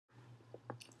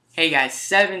Hey guys,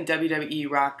 7 WWE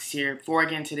Rocks here. Before I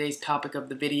get into today's topic of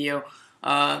the video,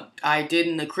 I did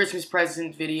in the Christmas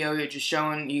present video, just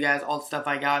showing you guys all the stuff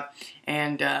I got.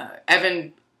 And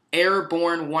Evan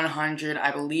Airborne 100, I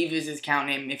believe is his account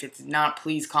name. If it's not,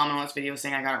 please comment on this video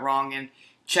saying I got it wrong and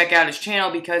check out his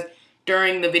channel, because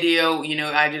during the video,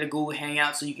 I did a Google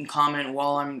Hangout so you can comment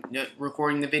while I'm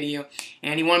recording the video.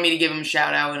 And he wanted me to give him a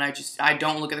shout out, and I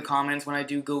don't look at the comments when I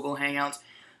do Google Hangouts.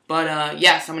 But,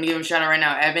 yes, I'm going to give him a shout out right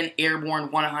now. Evan Airborne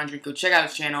 100. Go check out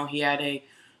his channel. He had a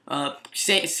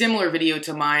similar video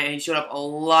to mine, and he showed up a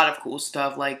lot of cool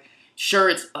stuff, like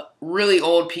shirts, really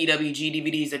old PWG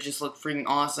DVDs that just look freaking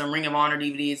awesome, Ring of Honor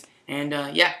DVDs, and,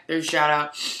 yeah, there's a shout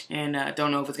out. And,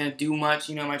 don't know if it's going to do much.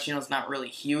 My channel's not really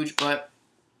huge, but,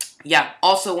 yeah.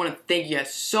 Also want to thank you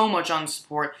guys so much on the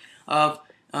support of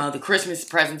the Christmas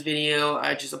presents video.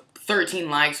 Just 13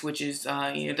 likes, which is,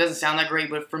 it doesn't sound that great,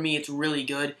 but for me, it's really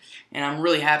good, and I'm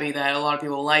really happy that a lot of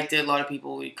people liked it, a lot of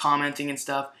people commenting and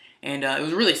stuff, and it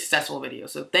was a really successful video,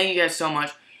 so thank you guys so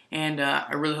much, and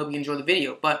I really hope you enjoy the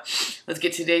video. But let's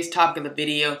get to today's topic of the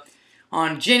video.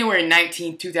 On January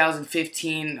 19th,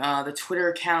 2015, the Twitter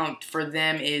account for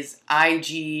them is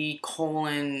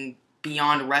IG:"Beyond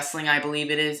Wrestling, I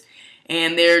believe it is,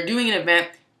 and they're doing an event,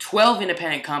 12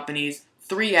 independent companies,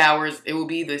 3 hours. It will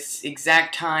be this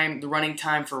exact time, the running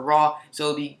time for Raw, so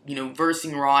it'll be,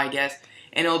 versing Raw, I guess,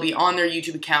 and it'll be on their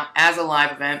YouTube account as a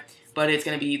live event, but it's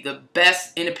going to be the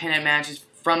best independent matches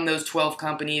from those 12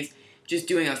 companies, just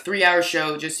doing a 3-hour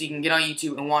show just so you can get on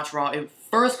YouTube and watch Raw. It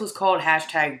first was called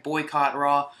 #Boycott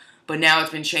Raw, but now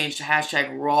it's been changed to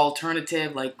 #Raw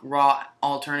Alternative, like Raw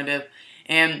Alternative,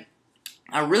 and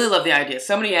I really love the idea.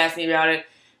 Somebody asked me about it,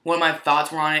 what my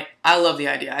thoughts were on it. I love the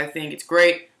idea. I think it's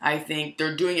great. I think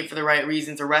they're doing it for the right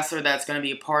reasons. A wrestler that's going to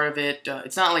be a part of it.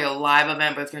 It's not like a live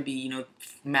event, but it's going to be,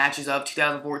 matches of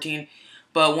 2014.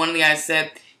 But one of the guys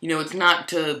said, it's not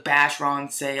to bash Raw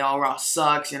and say, oh, Raw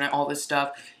sucks and all this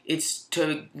stuff. It's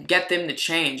to get them to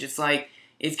change. It's like,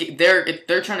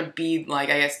 they're trying to be like,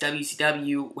 I guess,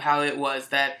 WCW, how it was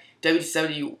that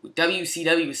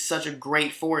WCW was such a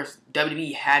great force.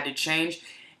 WWE had to change.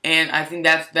 And I think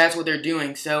that's what they're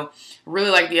doing. So, I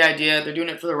really like the idea. They're doing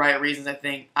it for the right reasons, I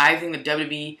think. I think the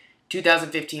WWE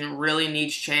 2015 really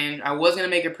needs change. I was going to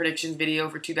make a predictions video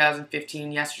for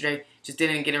 2015 yesterday. Just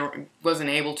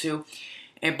wasn't able to.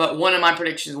 But one of my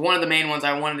predictions, one of the main ones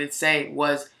I wanted to say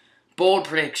was bold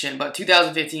prediction. But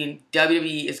 2015,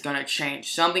 WWE is going to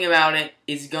change. Something about it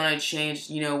is going to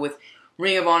change, with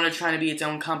Ring of Honor trying to be its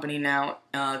own company now.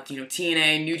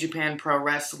 TNA, New Japan Pro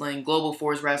Wrestling, Global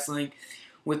Force Wrestling.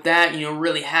 With that,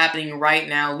 really happening right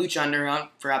now, Lucha Underground,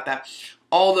 forgot that.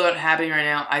 All that happening right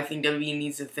now, I think WWE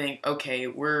needs to think, okay,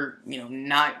 we're,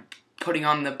 not putting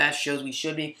on the best shows we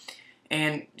should be,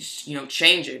 and,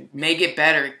 change it, make it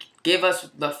better, give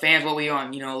us, the fans, what we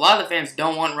want. A lot of the fans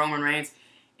don't want Roman Reigns,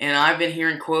 and I've been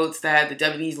hearing quotes that the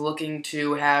WWE's looking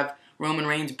to have Roman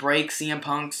Reigns break CM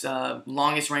Punk's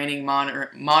longest reigning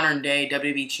modern-day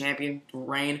WWE champion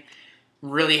reign.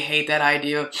 Really hate that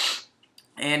idea.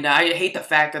 And I hate the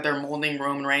fact that they're molding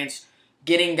Roman Reigns,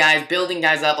 building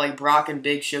guys up like Brock and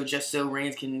Big Show just so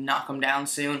Reigns can knock them down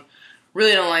soon.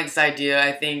 Really don't like this idea.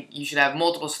 I think you should have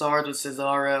multiple stars with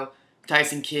Cesaro,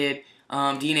 Tyson Kidd,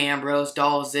 Dean Ambrose,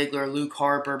 Dolph Ziggler, Luke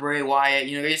Harper, Bray Wyatt.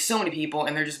 There's so many people,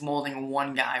 and they're just molding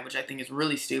one guy, which I think is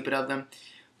really stupid of them.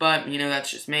 But, that's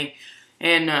just me.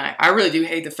 And I really do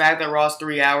hate the fact that Raw's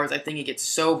 3 hours. I think it gets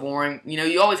so boring.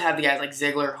 You always have the guys like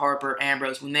Ziggler, Harper,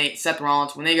 Ambrose, Seth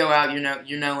Rollins, when they go out,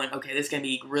 you're knowing, okay, this is going to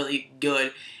be really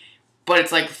good. But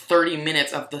it's like 30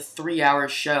 minutes of the 3-hour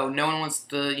show. No one wants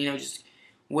to, just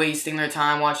wasting their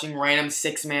time watching random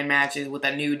 6-man matches with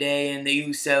a New Day and the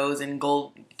Usos and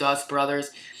Goldust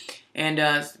Brothers. And,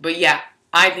 but yeah,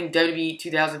 I think WWE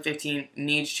 2015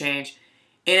 needs change.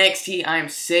 NXT, I am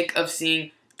sick of seeing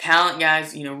talent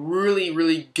guys, really,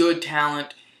 really good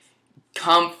talent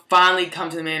finally come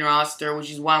to the main roster, which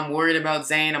is why I'm worried about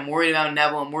Zayn, I'm worried about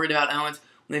Neville, I'm worried about Owens.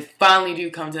 When they finally do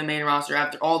come to the main roster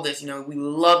after all this, we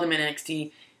love them in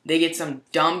NXT, they get some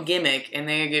dumb gimmick, and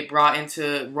they get brought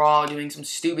into Raw doing some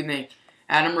stupid thing.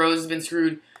 Adam Rose has been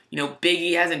screwed, Big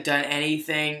E hasn't done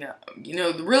anything,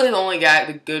 really the only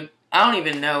guy, I don't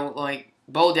even know, like,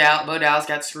 Bo Dallas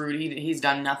got screwed, he's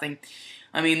done nothing.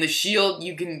 I mean, the Shield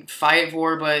you can fight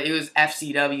for, but it was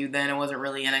FCW then. It wasn't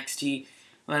really NXT.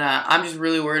 But I'm just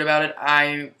really worried about it.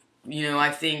 I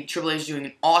think Triple H is doing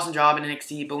an awesome job in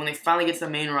NXT, but when they finally get to the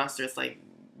main roster, it's like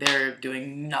they're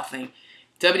doing nothing.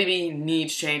 WWE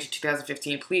needs change in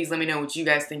 2015. Please let me know what you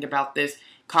guys think about this.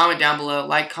 Comment down below.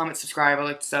 Like, comment, subscribe, all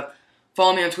that stuff.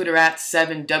 Follow me on Twitter at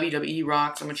 7WWE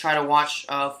Rocks. I'm going to try to watch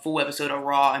a full episode of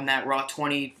Raw and that Raw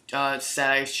 20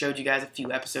 set I showed you guys a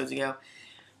few episodes ago.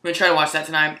 I'm going to try to watch that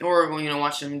tonight, or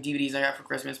watch some DVDs I got for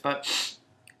Christmas. But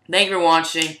thank you for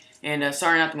watching, and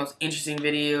sorry not the most interesting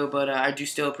video, but I do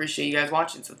still appreciate you guys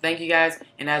watching. So thank you guys,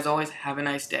 and as always, have a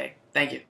nice day. Thank you.